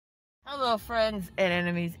Hello, friends and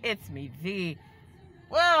enemies. It's me, V.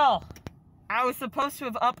 Well, I was supposed to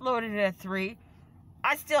have uploaded it at 3.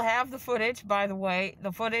 I still have the footage, by the way.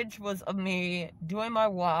 The footage was of me doing my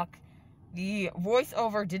walk. The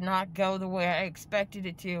voiceover did not go the way I expected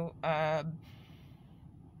it to.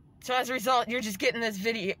 So as a result, you're just getting this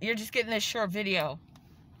video. You're just getting this short video.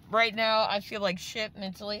 Right now, I feel like shit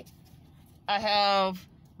mentally. I have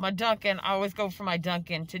my Dunkin. I always go for my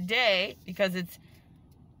Dunkin. Today, because it's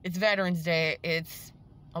Veterans Day, it's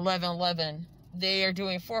 11/11. They are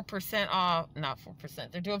doing 4% off. Not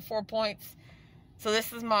 4%. They're doing 4 points. So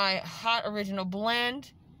this is my hot original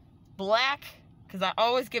blend. Black. Because I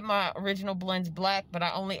always get my original blends black. But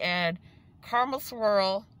I only add caramel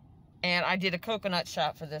swirl. And I did a coconut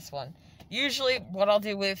shot for this one. Usually what I'll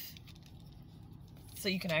do with... So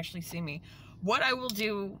you can actually see me. What I will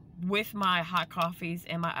do with my hot coffees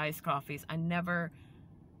and my iced coffees, I never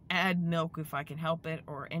add milk if I can help it,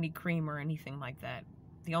 or any cream or anything like that.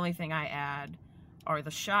 The only thing I add are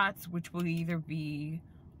the shots, which will either be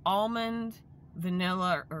almond,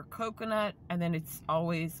 vanilla, or coconut, and then it's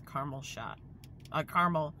always caramel shot, a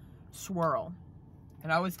caramel swirl.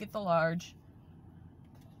 And I always get the large.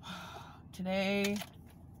 Today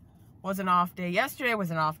was an off day. Yesterday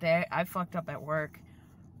was an off day. I fucked up at work,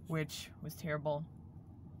 which was terrible.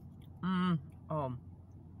 Oh,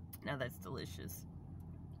 now that's delicious.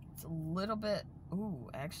 It's a little bit, ooh,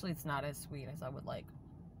 actually it's not as sweet as I would like.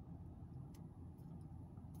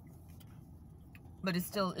 But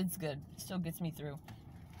it's good. It still gets me through.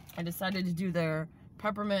 I decided to do their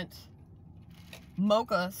peppermint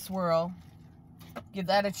mocha swirl. Give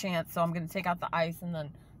that a chance. So I'm going to take out the ice, and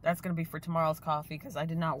then that's going to be for tomorrow's coffee, because I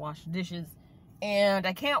did not wash the dishes. And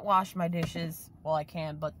I can't wash my dishes. Well, I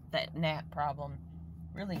can, but that gnat problem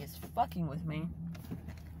really is fucking with me.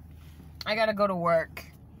 I got to go to work.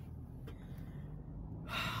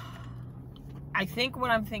 I think what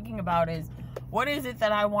I'm thinking about is, what is it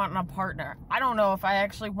that I want in a partner? I don't know if I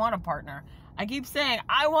actually want a partner. I keep saying,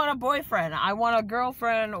 I want a boyfriend, I want a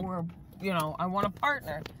girlfriend, or, you know, I want a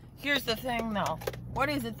partner. Here's the thing, though. What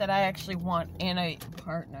is it that I actually want in a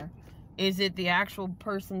partner? Is it the actual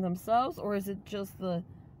person themselves, or is it just the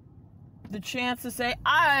chance to say,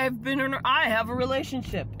 I have a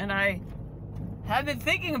relationship? And I have been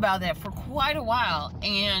thinking about that for quite a while,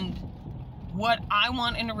 and what I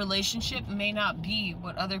want in a relationship may not be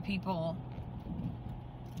what other people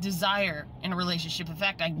desire in a relationship. In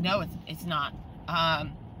fact, I know it's not.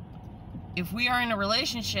 If we are in a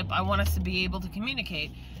relationship, I want us to be able to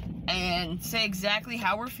communicate and say exactly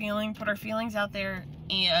how we're feeling, put our feelings out there.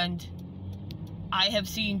 And I have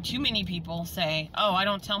seen too many people say, oh, I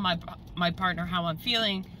don't tell my partner how I'm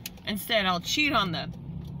feeling. Instead, I'll cheat on them.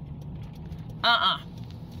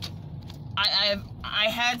 I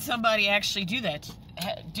had somebody actually do that.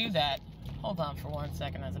 Hold on for 1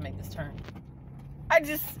 second as I make this turn. I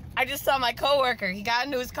just saw my coworker. He got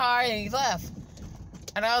into his car and he left.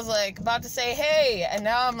 And I was like, about to say, hey. And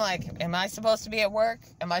now I'm like, am I supposed to be at work?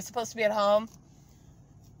 Am I supposed to be at home?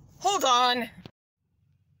 Hold on.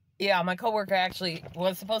 Yeah, my coworker actually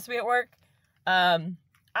was supposed to be at work. I'm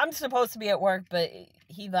supposed to be at work, but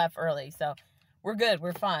he left early. So we're good.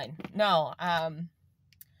 We're fine. No,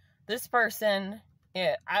 this person,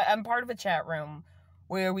 I'm part of a chat room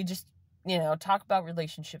where we just, you know, talk about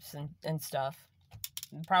relationships and stuff.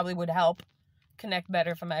 It probably would help connect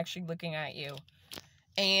better if I'm actually looking at you.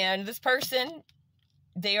 And this person,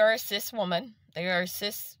 they are a cis woman. They are a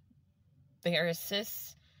cis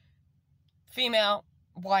female,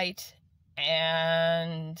 white,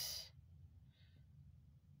 and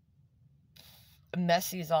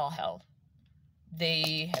messy as all hell.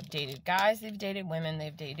 They have dated guys, they've dated women,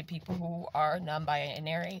 they've dated people who are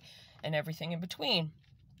non-binary, and everything in between.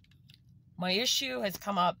 My issue has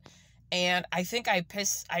come up, and I think I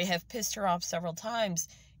have pissed her off several times,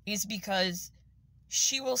 is because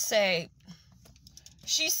she will say,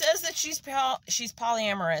 she says that she's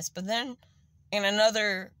polyamorous, but then in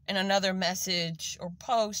another message or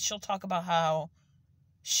post, she'll talk about how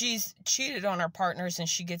she's cheated on her partners and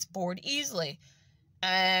she gets bored easily.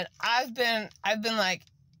 And I've been like,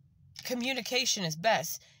 communication is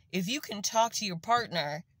best. If you can talk to your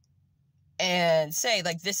partner and say,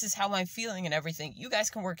 like, this is how I'm feeling and everything, you guys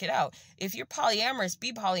can work it out. If you're polyamorous,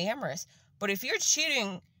 be polyamorous. But if you're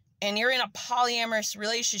cheating and you're in a polyamorous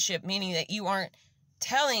relationship, meaning that you aren't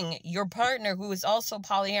telling your partner who is also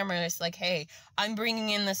polyamorous, like, hey, I'm bringing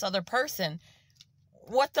in this other person,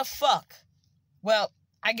 what the fuck? Well,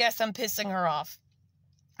 I guess I'm pissing her off.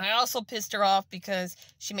 I also pissed her off because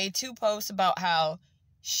she made 2 posts about how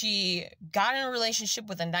she got in a relationship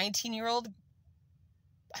with a 19-year-old,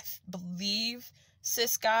 I believe,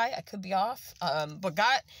 cis guy. I could be off. But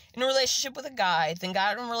got in a relationship with a guy, then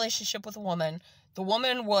got in a relationship with a woman. The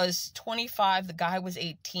woman was 25, the guy was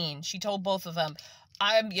 18. She told both of them,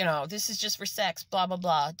 this is just for sex, blah, blah,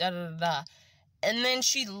 blah, da, da, da, da. And then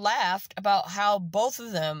she laughed about how both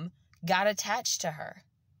of them got attached to her.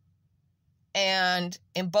 And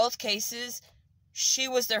in both cases, she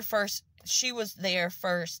was their first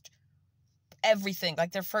everything,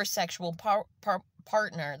 like their first sexual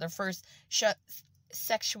partner, their first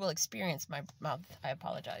sexual experience. My mouth, I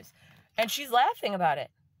apologize. And she's laughing about it.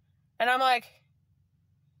 And I'm like,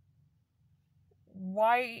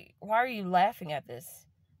 why are you laughing at this?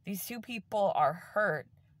 These two people are hurt.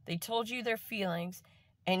 They told you their feelings,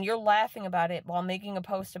 and you're laughing about it while making a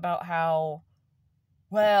post about how,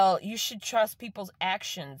 well, you should trust people's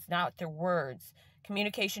actions, not their words.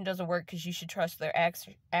 Communication doesn't work because you should trust their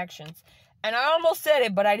actions. And I almost said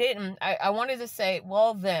it, but I didn't. I wanted to say,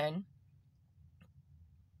 well then,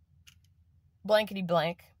 blankety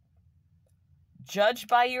blank, judged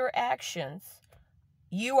by your actions,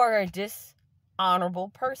 you are a dishonorable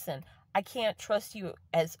person. I can't trust you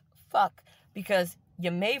as fuck because you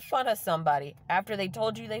made fun of somebody after they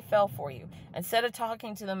told you they fell for you. Instead of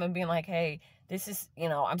talking to them and being like, hey, this is,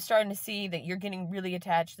 I'm starting to see that you're getting really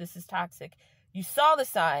attached. This is toxic. You saw the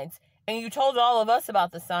signs and you told all of us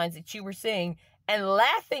about the signs that you were seeing and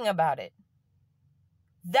laughing about it.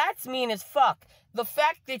 That's mean as fuck. The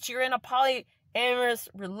fact that you're in a polyamorous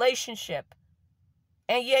relationship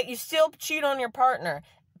and yet you still cheat on your partner.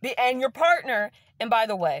 And your partner, and by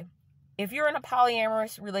the way, if you're in a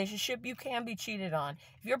polyamorous relationship, you can be cheated on.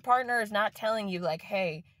 If your partner is not telling you, like,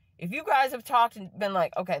 hey, if you guys have talked and been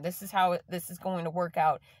like, okay, this is how this is going to work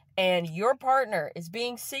out, and your partner is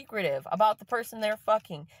being secretive about the person they're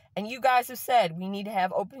fucking, and you guys have said we need to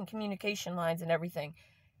have open communication lines and everything,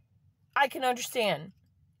 I can understand.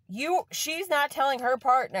 She's not telling her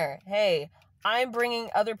partner, hey, I'm bringing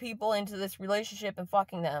other people into this relationship and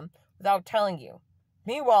fucking them without telling you.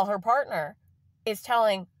 Meanwhile, her partner is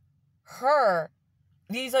telling her,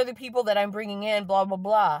 these are the people that I'm bringing in, blah, blah,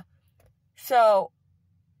 blah. So,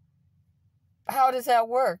 how does that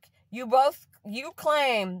work? You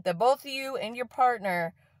claim that both of you and your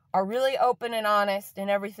partner are really open and honest and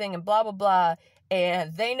everything and blah, blah, blah,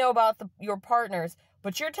 and they know about your partners,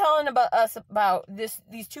 but you're telling us about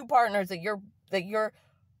these two partners that you're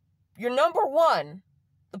number one,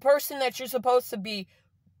 the person that you're supposed to be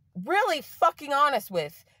really fucking honest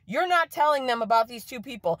with. You're not telling them about these two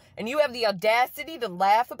people, and you have the audacity to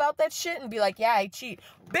laugh about that shit and be like, yeah, I cheat.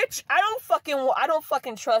 Bitch, I don't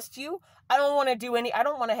fucking trust you. I don't want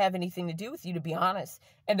to have anything to do with you, to be honest.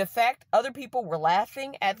 And the fact other people were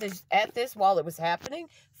laughing at this while it was happening,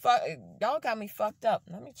 y'all got me fucked up.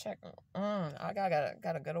 Let me check. I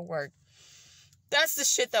gotta go to work. That's the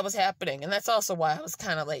shit that was happening, and that's also why I was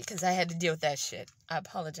kind of late, because I had to deal with that shit. I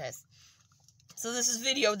apologize. So this is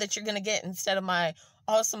video that you're going to get instead of my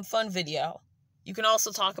awesome fun video. You can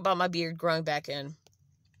also talk about my beard growing back in.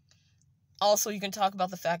 Also, you can talk about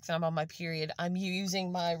the fact that I'm on my period. I'm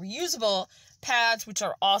using my reusable pads, which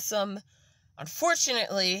are awesome.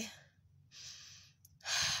 Unfortunately,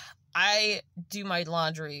 I do my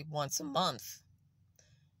laundry once a month.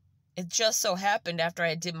 It just so happened after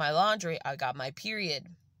I did my laundry, I got my period.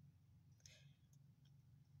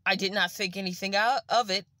 I did not think anything of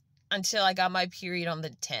it until I got my period on the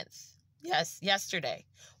 10th. Yes, yesterday.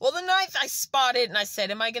 Well, the 9th I spotted and I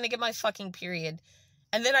said, am I going to get my fucking period?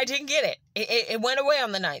 And then I didn't get it. It went away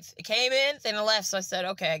on the 9th. It came in, then it left. So I said,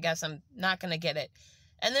 okay, I guess I'm not going to get it.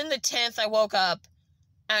 And then the 10th I woke up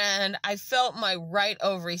and I felt my right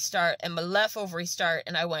ovary start and my left ovary start.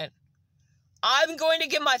 And I went, I'm going to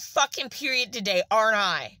get my fucking period today, aren't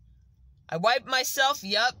I? I wiped myself.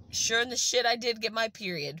 Yup, sure in the shit I did get my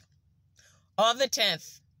period. On the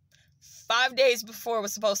 10th. 5 days before it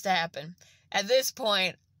was supposed to happen. At this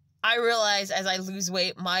point, I realize as I lose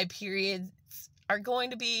weight, my periods are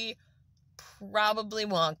going to be probably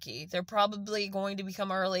wonky. They're probably going to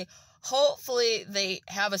become early. Hopefully, they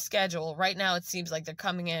have a schedule. Right now, it seems like they're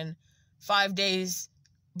coming in 5 days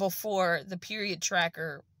before the period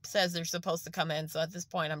tracker says they're supposed to come in. So at this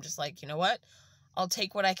point, I'm just like, you know what? I'll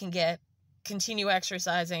take what I can get, continue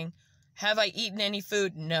exercising. Have I eaten any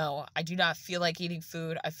food? No, I do not feel like eating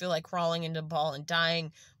food. I feel like crawling into a ball and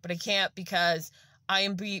dying, but I can't because I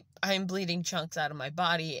am bleeding chunks out of my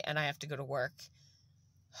body and I have to go to work.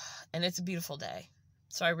 And it's a beautiful day,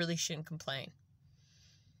 so I really shouldn't complain.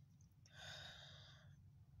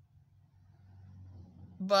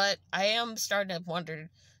 But I am starting to wonder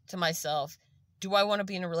to myself, do I want to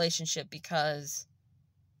be in a relationship because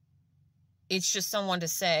it's just someone to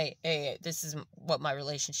say, hey, this is what my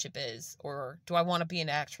relationship is, or do I want to be in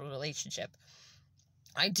an actual relationship?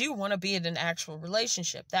 I do want to be in an actual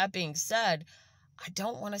relationship. That being said, I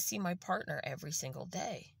don't want to see my partner every single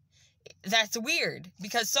day. That's weird,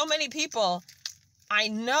 because so many people I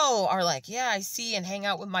know are like, yeah, I see and hang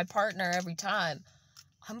out with my partner every time.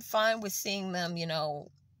 I'm fine with seeing them,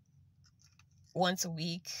 once a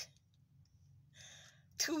week.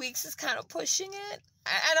 2 weeks is kind of pushing it.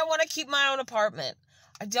 And I want to keep my own apartment.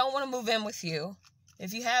 I don't want to move in with you.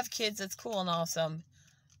 If you have kids, that's cool and awesome.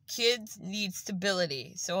 Kids need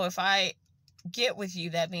stability. So if I get with you,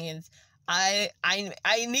 that means I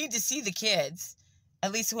need to see the kids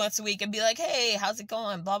at least once a week and be like, hey, how's it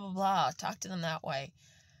going? Blah, blah, blah. Talk to them that way.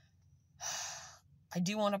 I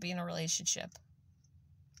do want to be in a relationship.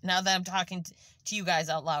 Now that I'm talking to you guys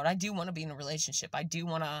out loud, I do want to be in a relationship. I do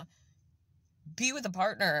want to be with a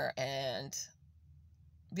partner and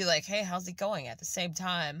be like, hey, how's it going? At the same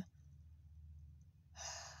time,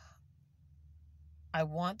 I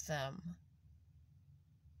want them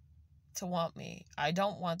to want me. I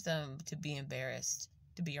don't want them to be embarrassed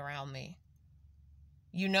to be around me.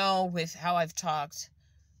 With how I've talked,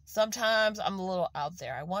 sometimes I'm a little out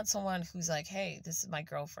there. I want someone who's like, hey, this is my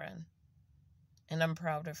girlfriend, and I'm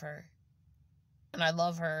proud of her, and I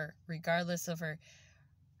love her regardless of her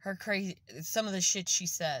crazy, some of the shit she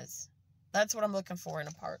says. That's what I'm looking for in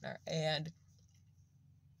a partner. And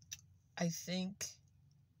I think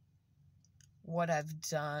what I've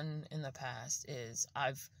done in the past is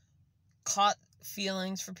I've caught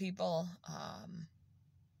feelings for people,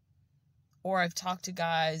 or I've talked to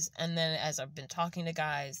guys, and then as I've been talking to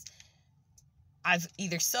guys, I've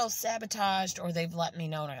either self-sabotaged or they've let me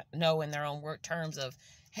know in their own word terms of,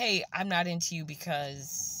 hey, I'm not into you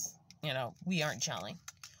because, we aren't gelling.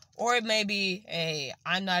 Or it may be, hey,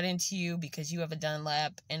 I'm not into you because you have a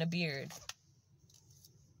Dunlap and a beard.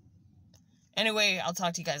 Anyway, I'll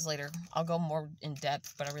talk to you guys later. I'll go more in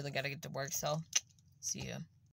depth, but I really got to get to work, so see ya.